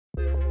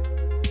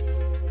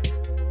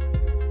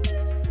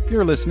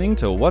You're listening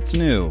to What's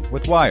New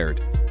with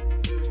Wired.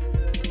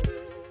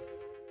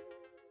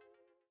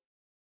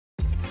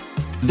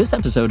 This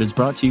episode is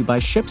brought to you by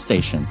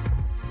ShipStation.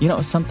 You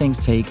know, some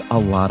things take a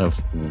lot of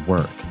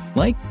work,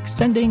 like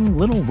sending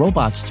little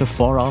robots to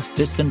far-off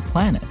distant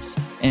planets.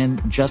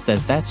 And just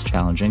as that's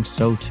challenging,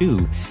 so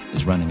too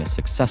is running a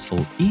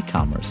successful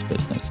e-commerce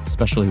business,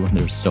 especially when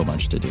there's so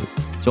much to do.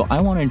 So I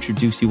want to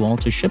introduce you all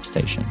to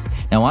ShipStation.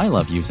 Now, I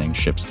love using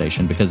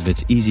ShipStation because of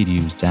its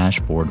easy-to-use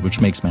dashboard,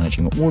 which makes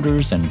managing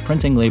orders and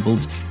printing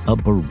labels a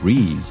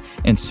breeze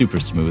and super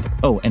smooth.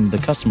 Oh, and the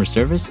customer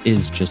service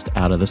is just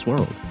out of this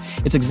world.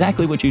 It's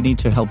exactly what you need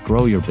to help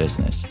grow your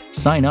business.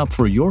 Sign up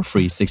for your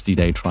free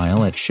 60-day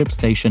trial at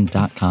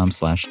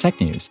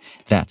shipstation.com/technews.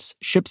 That's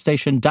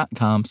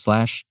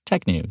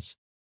shipstation.com/technews.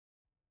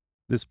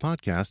 This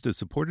podcast is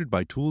supported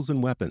by Tools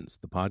and Weapons,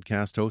 the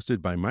podcast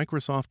hosted by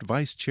Microsoft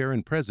Vice Chair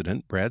and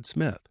President Brad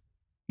Smith.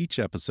 Each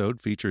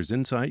episode features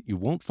insight you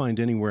won't find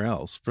anywhere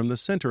else from the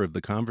center of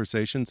the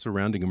conversation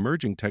surrounding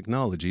emerging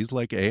technologies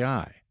like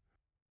AI.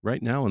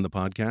 Right now in the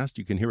podcast,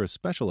 you can hear a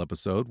special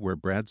episode where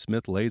Brad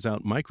Smith lays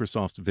out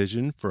Microsoft's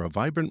vision for a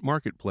vibrant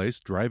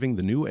marketplace driving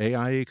the new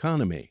AI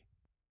economy.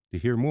 To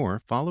hear more,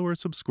 follow or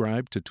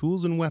subscribe to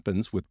Tools and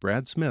Weapons with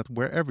Brad Smith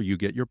wherever you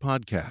get your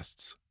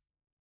podcasts.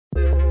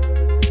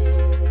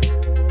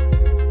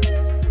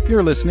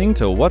 You're listening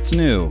to What's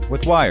New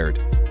with Wired.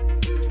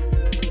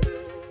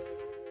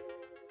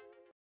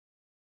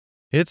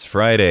 It's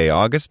Friday,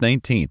 August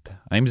 19th.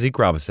 I'm Zeke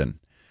Robinson.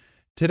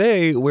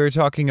 Today, we're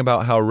talking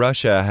about how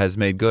Russia has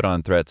made good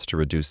on threats to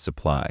reduce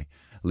supply,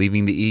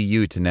 leaving the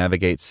EU to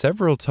navigate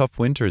several tough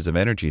winters of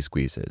energy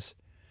squeezes.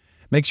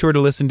 Make sure to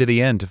listen to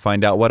the end to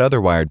find out what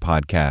other Wired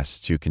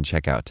podcasts you can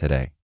check out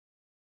today.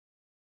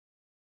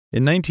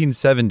 In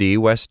 1970,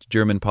 West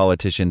German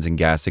politicians and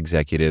gas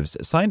executives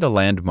signed a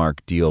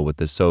landmark deal with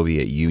the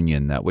Soviet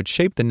Union that would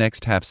shape the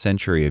next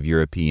half-century of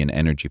European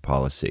energy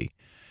policy.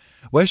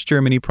 West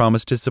Germany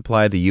promised to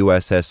supply the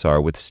USSR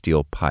with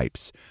steel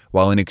pipes,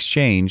 while in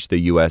exchange,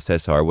 the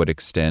USSR would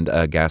extend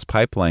a gas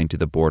pipeline to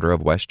the border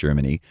of West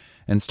Germany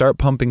and start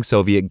pumping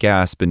Soviet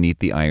gas beneath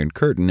the Iron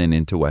Curtain and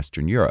into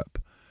Western Europe.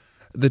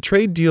 The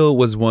trade deal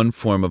was one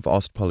form of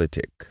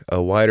Ostpolitik,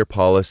 a wider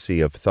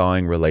policy of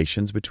thawing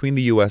relations between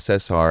the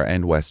USSR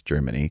and West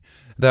Germany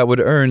that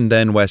would earn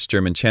then West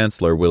German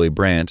Chancellor Willy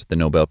Brandt the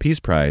Nobel Peace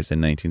Prize in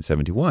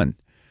 1971.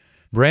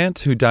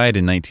 Brandt, who died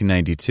in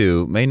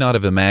 1992, may not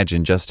have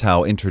imagined just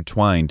how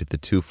intertwined the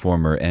two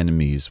former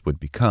enemies would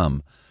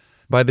become.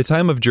 By the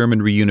time of German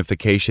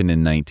reunification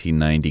in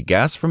 1990,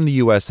 gas from the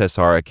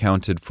USSR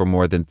accounted for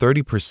more than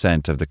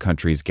 30% of the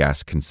country's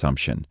gas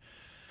consumption.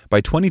 By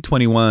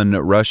 2021,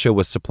 Russia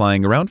was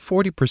supplying around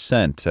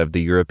 40% of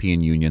the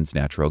European Union's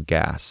natural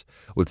gas,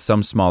 with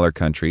some smaller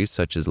countries,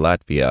 such as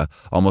Latvia,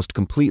 almost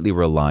completely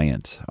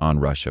reliant on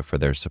Russia for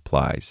their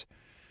supplies.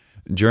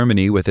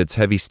 Germany, with its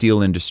heavy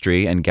steel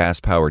industry and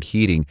gas-powered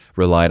heating,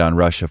 relied on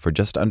Russia for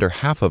just under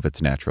half of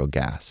its natural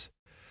gas.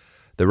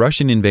 The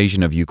Russian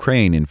invasion of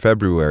Ukraine in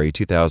February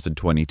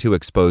 2022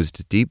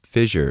 exposed deep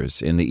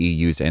fissures in the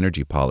EU's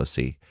energy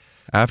policy.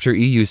 After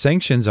EU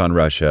sanctions on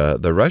Russia,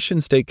 the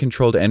Russian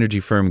state-controlled energy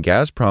firm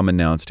Gazprom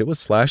announced it was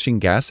slashing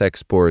gas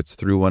exports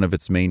through one of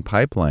its main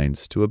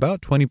pipelines to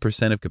about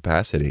 20% of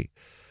capacity.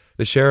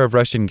 The share of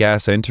Russian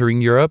gas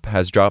entering Europe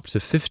has dropped to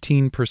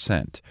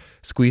 15%,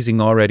 squeezing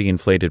already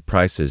inflated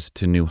prices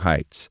to new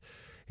heights.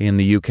 In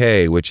the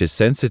UK, which is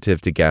sensitive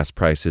to gas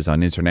prices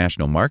on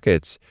international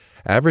markets,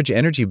 average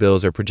energy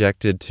bills are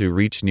projected to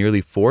reach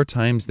nearly 4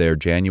 times their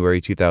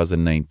January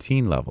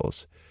 2019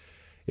 levels.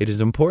 It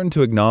is important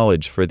to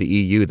acknowledge for the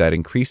EU that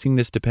increasing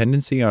this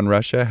dependency on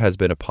Russia has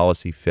been a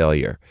policy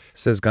failure,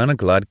 says Gana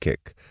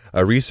Gladkic,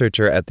 a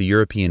researcher at the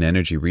European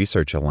Energy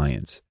Research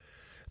Alliance.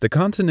 The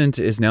continent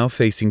is now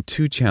facing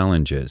 2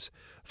 challenges.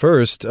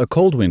 First, a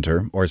cold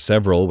winter, or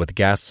several with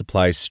gas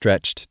supplies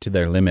stretched to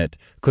their limit,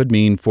 could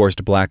mean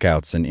forced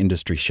blackouts and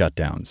industry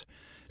shutdowns.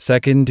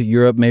 Second,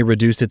 Europe may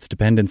reduce its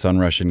dependence on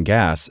Russian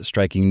gas,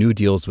 striking new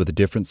deals with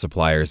different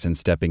suppliers and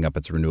stepping up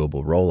its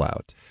renewable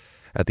rollout.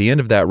 At the end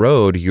of that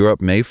road,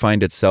 Europe may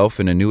find itself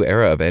in a new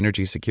era of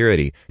energy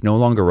security, no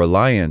longer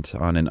reliant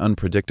on an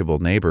unpredictable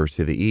neighbor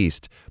to the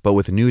east, but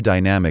with new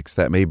dynamics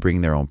that may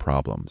bring their own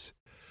problems.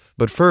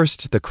 But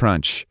first, the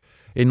crunch.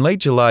 In late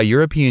July,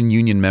 European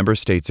Union member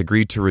states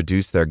agreed to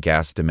reduce their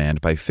gas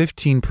demand by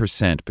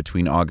 15%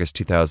 between August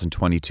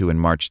 2022 and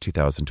March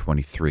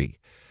 2023.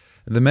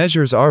 The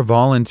measures are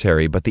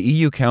voluntary, but the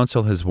EU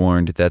Council has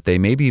warned that they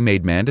may be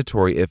made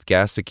mandatory if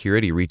gas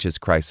security reaches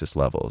crisis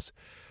levels.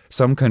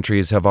 Some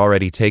countries have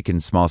already taken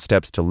small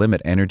steps to limit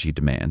energy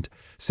demand.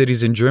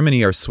 Cities in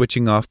Germany are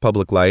switching off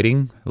public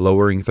lighting,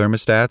 lowering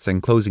thermostats,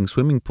 and closing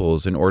swimming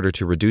pools in order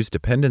to reduce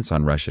dependence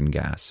on Russian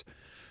gas.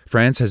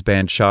 France has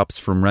banned shops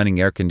from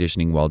running air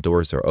conditioning while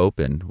doors are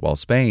open, while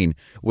Spain,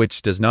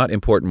 which does not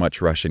import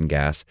much Russian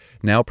gas,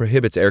 now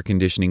prohibits air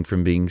conditioning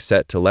from being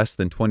set to less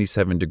than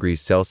 27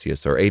 degrees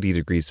Celsius or 80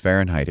 degrees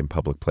Fahrenheit in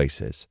public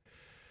places.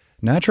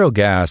 Natural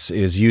gas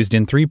is used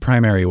in three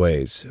primary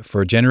ways: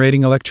 for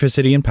generating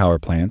electricity in power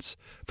plants,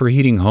 for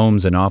heating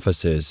homes and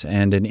offices,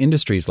 and in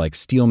industries like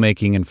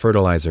steelmaking and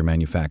fertilizer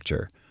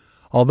manufacture.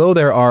 Although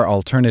there are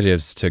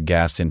alternatives to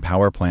gas in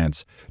power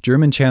plants,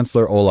 German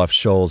Chancellor Olaf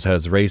Scholz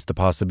has raised the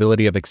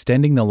possibility of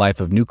extending the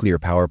life of nuclear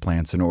power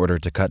plants in order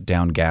to cut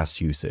down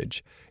gas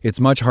usage. It's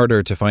much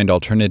harder to find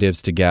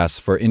alternatives to gas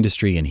for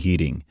industry and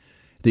heating.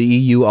 The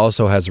EU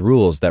also has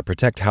rules that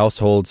protect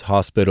households,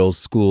 hospitals,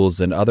 schools,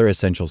 and other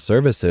essential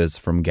services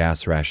from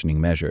gas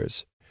rationing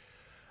measures.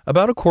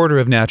 About a quarter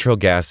of natural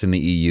gas in the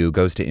EU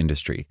goes to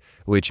industry,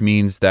 which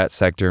means that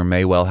sector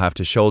may well have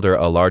to shoulder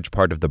a large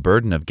part of the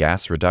burden of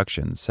gas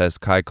reduction, says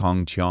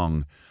Kai-Kong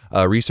Cheong,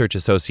 a research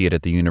associate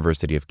at the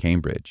University of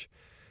Cambridge.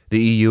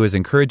 The EU is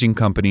encouraging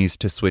companies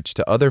to switch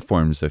to other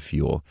forms of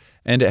fuel,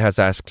 and it has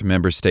asked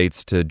member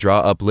states to draw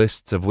up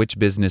lists of which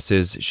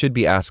businesses should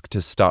be asked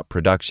to stop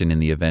production in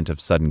the event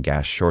of sudden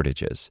gas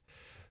shortages.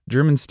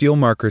 German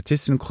steelmaker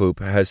ThyssenKrupp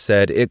has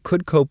said it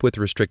could cope with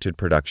restricted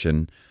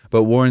production,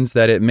 but warns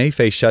that it may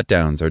face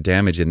shutdowns or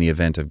damage in the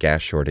event of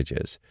gas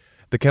shortages.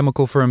 The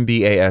chemical firm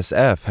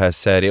BASF has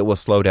said it will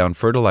slow down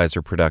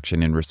fertilizer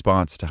production in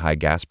response to high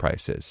gas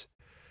prices.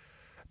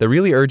 The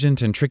really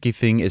urgent and tricky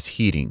thing is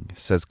heating,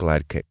 says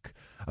Gladkick.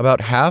 About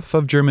half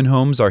of German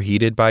homes are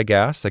heated by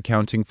gas,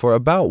 accounting for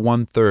about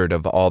 1/3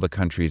 of all the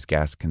country's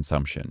gas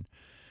consumption.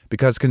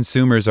 Because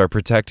consumers are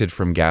protected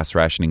from gas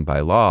rationing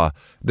by law,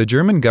 the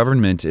German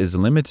government is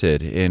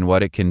limited in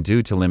what it can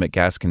do to limit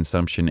gas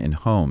consumption in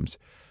homes.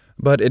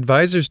 But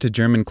advisors to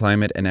German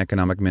Climate and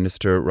Economic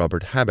Minister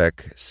Robert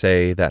Habeck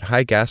say that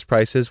high gas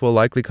prices will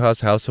likely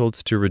cause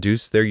households to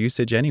reduce their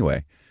usage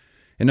anyway.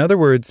 In other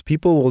words,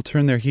 people will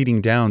turn their heating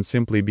down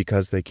simply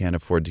because they can't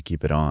afford to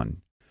keep it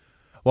on.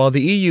 While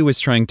the EU is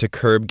trying to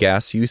curb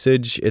gas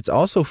usage, it's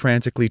also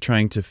frantically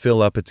trying to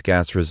fill up its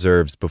gas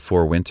reserves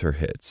before winter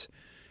hits.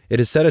 It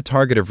has set a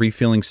target of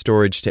refilling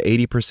storage to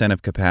 80%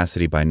 of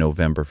capacity by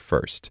November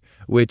 1st,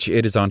 which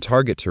it is on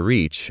target to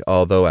reach,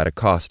 although at a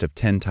cost of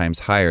 10 times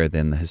higher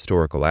than the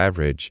historical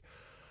average.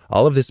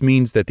 All of this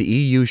means that the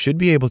EU should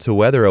be able to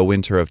weather a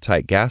winter of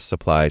tight gas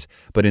supplies,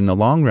 but in the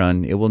long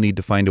run, it will need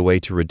to find a way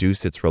to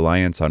reduce its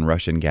reliance on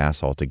Russian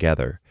gas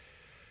altogether.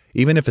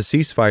 Even if a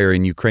ceasefire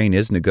in Ukraine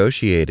is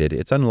negotiated,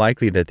 it's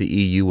unlikely that the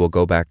EU will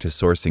go back to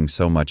sourcing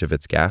so much of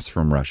its gas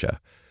from Russia.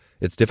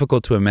 It's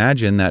difficult to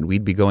imagine that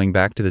we'd be going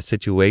back to the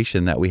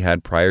situation that we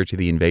had prior to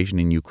the invasion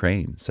in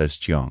Ukraine, says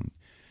Cheong.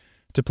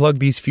 To plug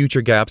these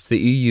future gaps, the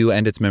EU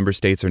and its member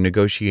states are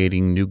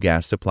negotiating new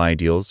gas supply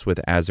deals with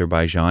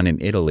Azerbaijan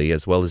and Italy,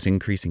 as well as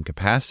increasing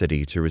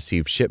capacity to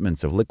receive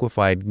shipments of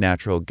liquefied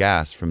natural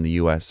gas from the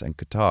US and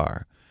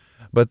Qatar.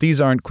 But these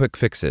aren't quick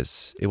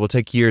fixes. It will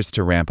take years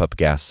to ramp up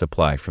gas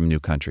supply from new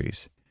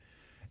countries.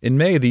 In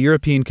May, the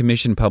European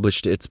Commission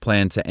published its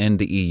plan to end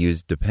the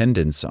EU's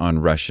dependence on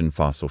Russian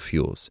fossil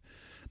fuels.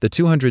 The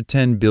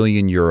 €210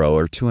 billion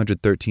or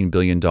 $213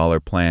 billion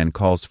plan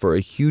calls for a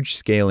huge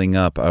scaling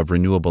up of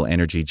renewable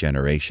energy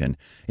generation,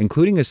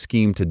 including a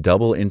scheme to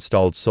double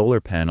installed solar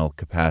panel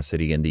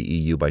capacity in the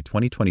EU by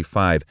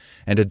 2025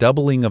 and a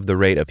doubling of the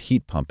rate of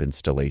heat pump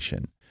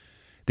installation.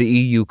 The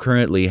EU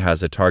currently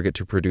has a target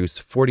to produce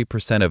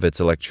 40% of its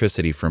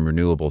electricity from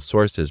renewable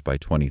sources by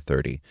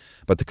 2030,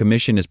 but the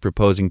Commission is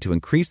proposing to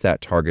increase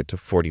that target to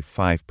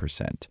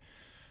 45%.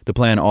 The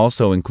plan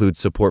also includes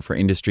support for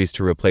industries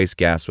to replace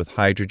gas with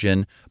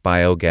hydrogen,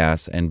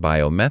 biogas, and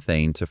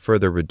biomethane to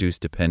further reduce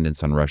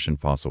dependence on Russian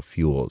fossil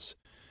fuels.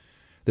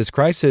 This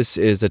crisis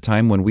is a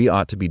time when we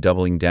ought to be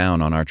doubling down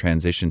on our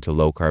transition to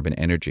low-carbon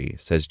energy,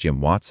 says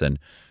Jim Watson,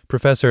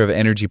 professor of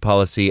energy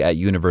policy at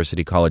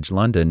University College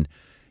London.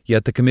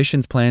 Yet the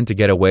Commission's plan to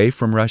get away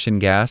from Russian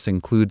gas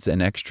includes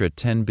an extra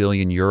 €10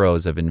 billion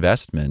of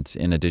investment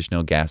in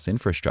additional gas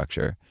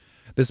infrastructure.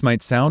 This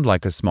might sound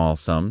like a small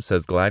sum,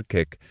 says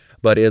Gladkick,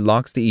 but it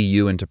locks the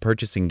EU into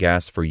purchasing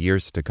gas for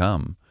years to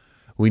come.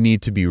 We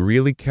need to be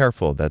really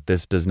careful that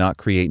this does not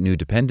create new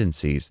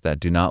dependencies that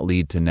do not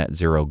lead to net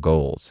zero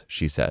goals,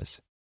 she says.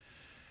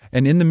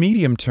 And in the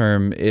medium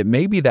term, it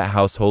may be that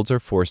households are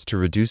forced to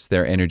reduce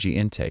their energy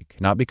intake,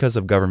 not because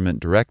of government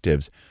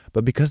directives,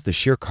 but because the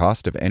sheer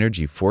cost of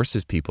energy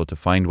forces people to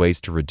find ways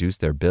to reduce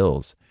their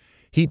bills.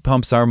 Heat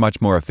pumps are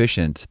much more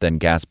efficient than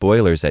gas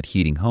boilers at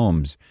heating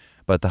homes,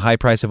 but the high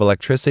price of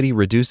electricity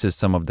reduces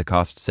some of the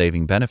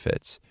cost-saving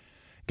benefits.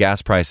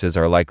 Gas prices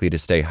are likely to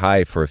stay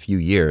high for a few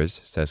years,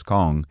 says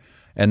Kong,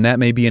 and that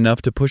may be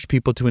enough to push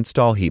people to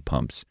install heat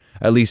pumps,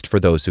 at least for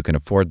those who can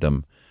afford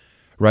them.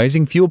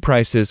 Rising fuel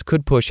prices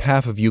could push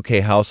half of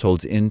UK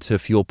households into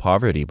fuel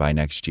poverty by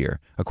next year,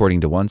 according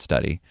to one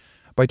study.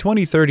 By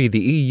 2030, the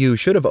EU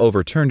should have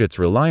overturned its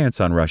reliance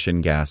on Russian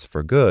gas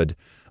for good,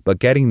 but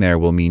getting there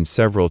will mean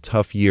several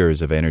tough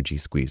years of energy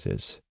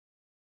squeezes.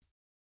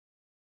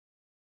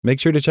 Make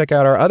sure to check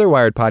out our other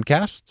Wired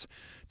podcasts.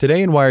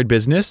 Today in Wired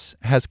Business,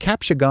 has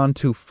CAPTCHA gone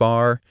too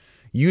far?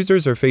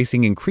 Users are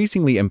facing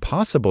increasingly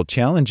impossible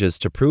challenges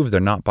to prove they're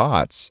not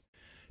bots.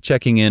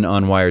 Checking in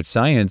on Wired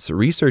Science,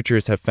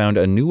 researchers have found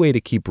a new way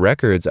to keep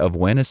records of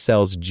when a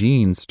cell's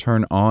genes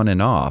turn on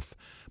and off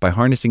by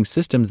harnessing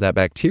systems that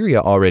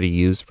bacteria already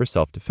use for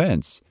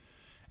self-defense.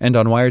 And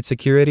on Wired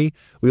Security,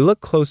 we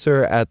look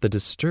closer at the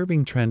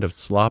disturbing trend of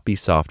sloppy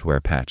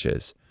software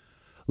patches.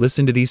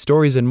 Listen to these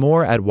stories and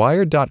more at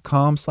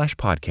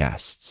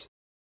wired.com/podcasts.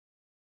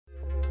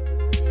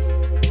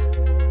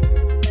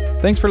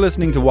 Thanks for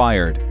listening to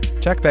Wired.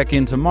 Check back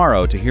in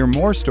tomorrow to hear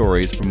more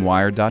stories from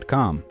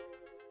Wired.com.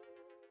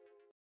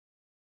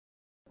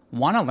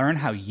 Want to learn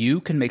how you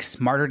can make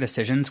smarter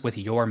decisions with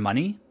your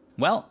money?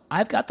 Well,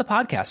 I've got the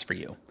podcast for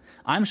you.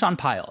 I'm Sean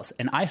Piles,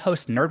 and I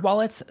host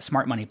NerdWallet's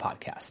Smart Money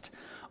Podcast.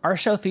 Our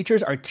show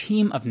features our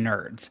team of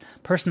nerds,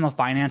 personal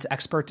finance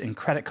experts in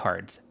credit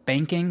cards,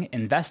 banking,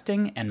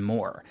 investing, and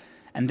more.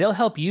 And they'll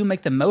help you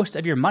make the most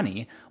of your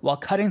money while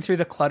cutting through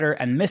the clutter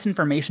and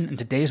misinformation in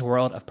today's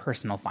world of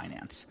personal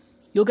finance.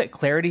 You'll get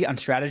clarity on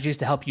strategies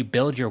to help you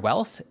build your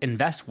wealth,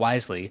 invest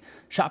wisely,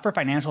 shop for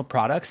financial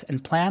products,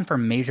 and plan for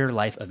major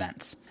life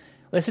events.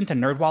 Listen to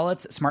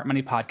NerdWallet's Smart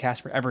Money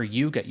Podcast wherever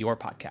you get your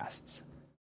podcasts.